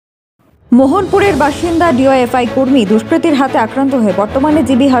মোহনপুরের বাসিন্দা ডিওএফআই কর্মী দুষ্কৃতীর হাতে আক্রান্ত হয়ে বর্তমানে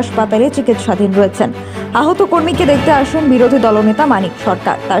জিবি হাসপাতালে চিকিৎসাধীন রয়েছেন। আহত কর্মীকে দেখতে আসেন বিরোধী দলনেতা মানিক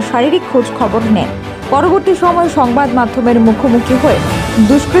সরকার। তার শারীরিক খোঁজ খবর নেন। পরবর্তী সময়ে সংবাদ মাধ্যমের মুখোমুখি হয়ে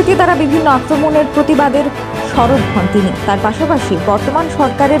দুষ্কৃতী দ্বারা বিভিন্ন আক্রমণের প্রতিবাদের সরব হন তিনি। তার পাশাপাশি বর্তমান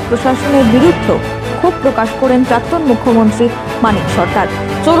সরকারের প্রশাসনের বিরুদ্ধে ক্ষোভ প্রকাশ করেন প্রাক্তন মুখ্যমন্ত্রী মানিক সরকার।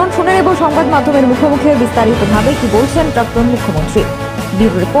 চলুন শুনে নেব সংবাদ মাধ্যমের মুখোমুখি হয়ে বিস্তারিতভাবে কি বলছেন প্রাক্তন মুখ্যমন্ত্রী।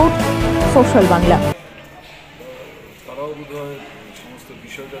 Bureau report, social Bangla. তারাও বোধহয় সমস্ত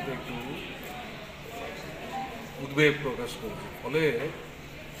বিষয়টাতে একটু উদ্বেগ প্রকাশ করেছে, ফলে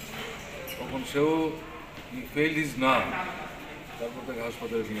তখন সেও ফেইল ইজ না, তারপর তাকে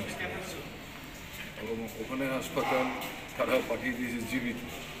হাসপাতালে নিয়ে আসতে হয়েছে এবং ওখানে হাসপাতাল তারা পাঠিয়ে দিয়েছে জিবিতে।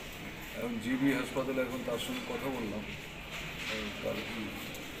 এখন জিবি হাসপাতালে এখন তার সঙ্গে কথা বললাম, তার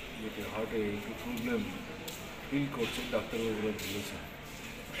হার্টে একটু প্রবলেম ফিল করছে, ডাক্তারবাবুরা বলেছে।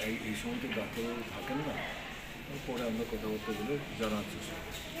 এই সময় তো ডাক্তারবাবু থাকেন না, পরে আমরা কথাবার্তা বলে জানার চেষ্টা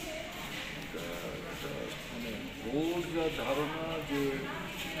করি। মানে ওর যা ধারণা যে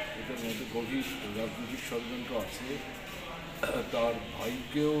এটার মধ্যে গভীর রাজনৈতিক ষড়যন্ত্র আছে, তার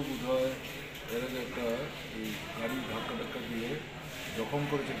ভাইকেও বোধ হয় এর আগে একটা এই গাড়ি ধাক্কা দিয়ে জখম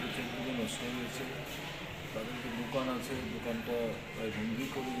করেছে, একটা চেকগুলো নষ্ট হয়ে গেছে। তাদের যে দোকান আছে, দোকানটা প্রায় বন্দি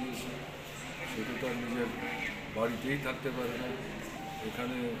করে দিয়েছে। সেটা তো আর নিজের বাড়িতেই থাকতে পারে না,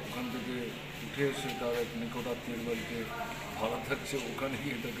 ওখান থেকে উঠে এসে তার এক নিকটাত্মীয়ের বাড়িতে ভাড়া থাকছে, ওখানে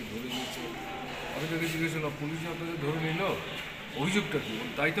গিয়ে তাকে ধরে নিয়েছে। আমি তাকে জিজ্ঞেস করলাম, পুলিশ আপনাকে ধরে নিল, অভিযোগটা কী?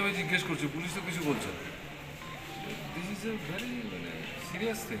 তাই তো আমি জিজ্ঞেস করছি, পুলিশ তো কিছু বলছে না। This is a very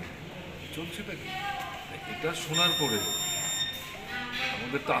serious thing. চলছেটা কি? এটা শোনার পরে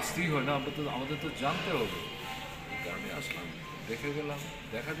আমাদের তো আসতেই হয় না, আমাদের তো জানতে হবে। আমি আসলাম, দেখে গেলাম,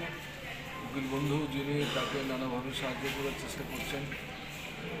 দেখা যাক। উকিল বন্ধু যিনি তাকে নানাভাবে সাহায্য করার চেষ্টা করছেন,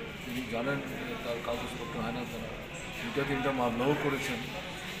 তিনি জানেন তার কাগজপত্র হয় না, তারা 2-3টা মামলাও করেছেন,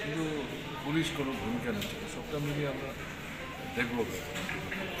 কিন্তু পুলিশ কোনো ভূমিকা নিচ্ছে না। সবটা মিলিয়ে আমরা দেখব।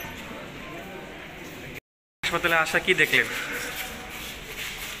 হাসপাতালে আসা কি দেখলেন?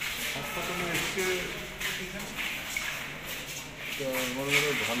 হাসপাতালে এসে মনে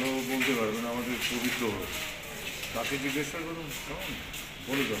মনে ভালো বলতে পারবেন, আমাদের পবিত্র তাকে জিজ্ঞাসা করুন কেমন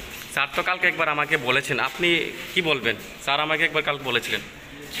বলে দাও। স্যার তো কালকে একবার আমাকে বলেছেন, আপনি কি বলবেন? স্যার আমাকে একবার কালকে বলেছিলেন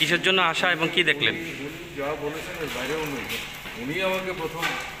কিসের জন্য আসা এবং কি দেখলেন? যা বলেছেন এর বাইরে অন্য, উনি আমাকে প্রথম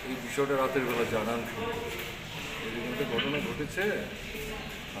এই বিষয়টা রাতের বেলা জানান। এরকম একটা ঘটনা ঘটেছে,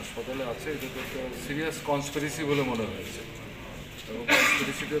 হাসপাতালে আছে, এটা তো একটা সিরিয়াস কনস্পিরেসি বলে মনে হয়েছে। এবং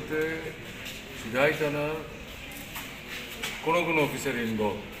কনস্পিরেসিটাতে সিধাই টানা কোনো অফিসার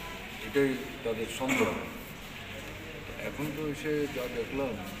ইনভলভ, এটাই তাদের সন্দেহ। এখন তো এসে যা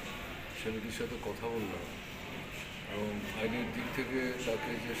দেখলাম, ছেলেটির সাথে কথা বললাম এবং আইনের দিক থেকে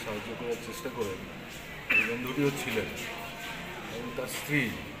তাকে যে সাহায্য করার চেষ্টা করেন, এই বন্ধুটিও ছিলেন এবং তার স্ত্রী।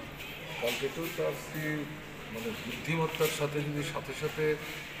 কালকে তো তার স্ত্রী মানে বুদ্ধিমত্তার সাথে যদি সাথে সাথে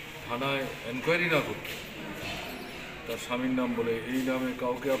থানায় এনকোয়ারি না করতে, তার স্বামীর নাম বলে এই নামে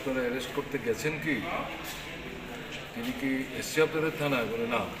কাউকে আপনারা অ্যারেস্ট করতে গেছেন কি, তিনি কি এসছে আপনাদের থানায়? বলে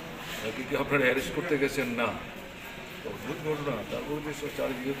না। তাকে কি আপনারা অ্যারেস্ট করতে গেছেন? না। অদ্ভুত ঘটনা। তারপরে যে সব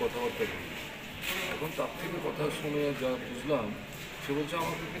চারিদিকে কথাবার্তা বলি, এখন তার থেকে কথা শুনে যা বুঝলাম, সে বলছে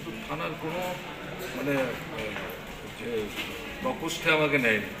আমাকে কিন্তু থানার কোনো মানে যে প্রকোষ্ঠে আমাকে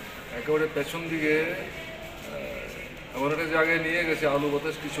নেয়নি, একেবারে পেছন দিকে এমন একটা জায়গায় নিয়ে গেছে, আলু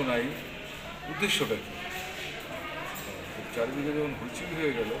বাতাস কিছু নাই। উদ্দেশ্যটা কি? চারিদিকে যখন হুলচিল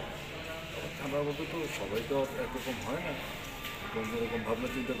হয়ে গেল, থানার মধ্যে তো সবাই তো একরকম হয় না, এরকম ভাবনা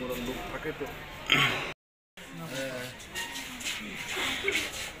চিন্তা করার লোক থাকে তো।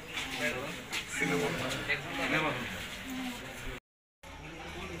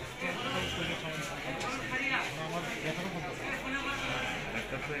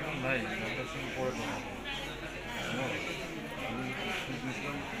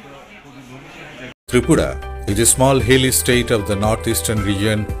 Tripura is a small hilly state of the northeastern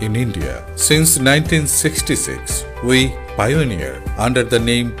region in India. Since 1966, we pioneer under the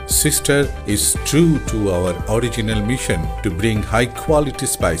name Sister is true to our original mission to bring high-quality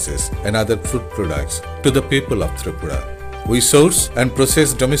spices and other food products to the people of Tripura. We source and process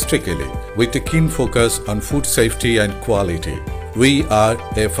domestically with a keen focus on food safety and quality. We are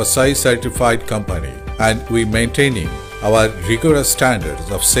a FSSAI certified company and we maintaining our rigorous standards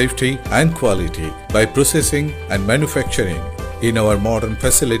of safety and quality by processing and manufacturing in our modern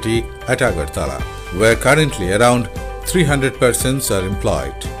facility at Agartala, where currently around 300 persons are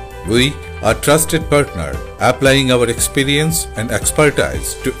employed. We a trusted partner, applying our experience and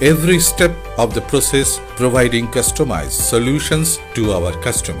expertise to every step of the process, providing customized solutions to our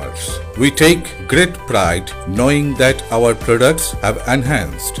customers. We take great pride knowing that our products have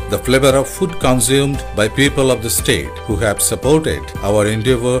enhanced the flavor of food consumed by people of the state who have supported our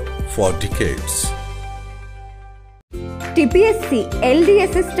endeavor for decades. TPSC এলডি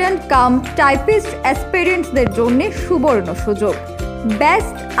assistant cum typist অ্যাসপিরেন্টসদের জন্য সুবর্ণ সুযোগ।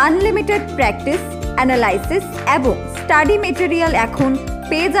 Best unlimited practice, analysis এবং study material এখন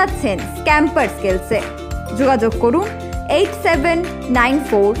পেয়ে যাচ্ছেন ক্যাম্পার স্কিলসে। যোগাযোগ করুন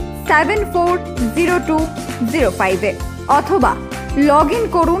 8794740205 অথবা লগ ইন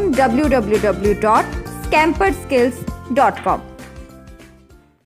করুন www.scamperskills.com।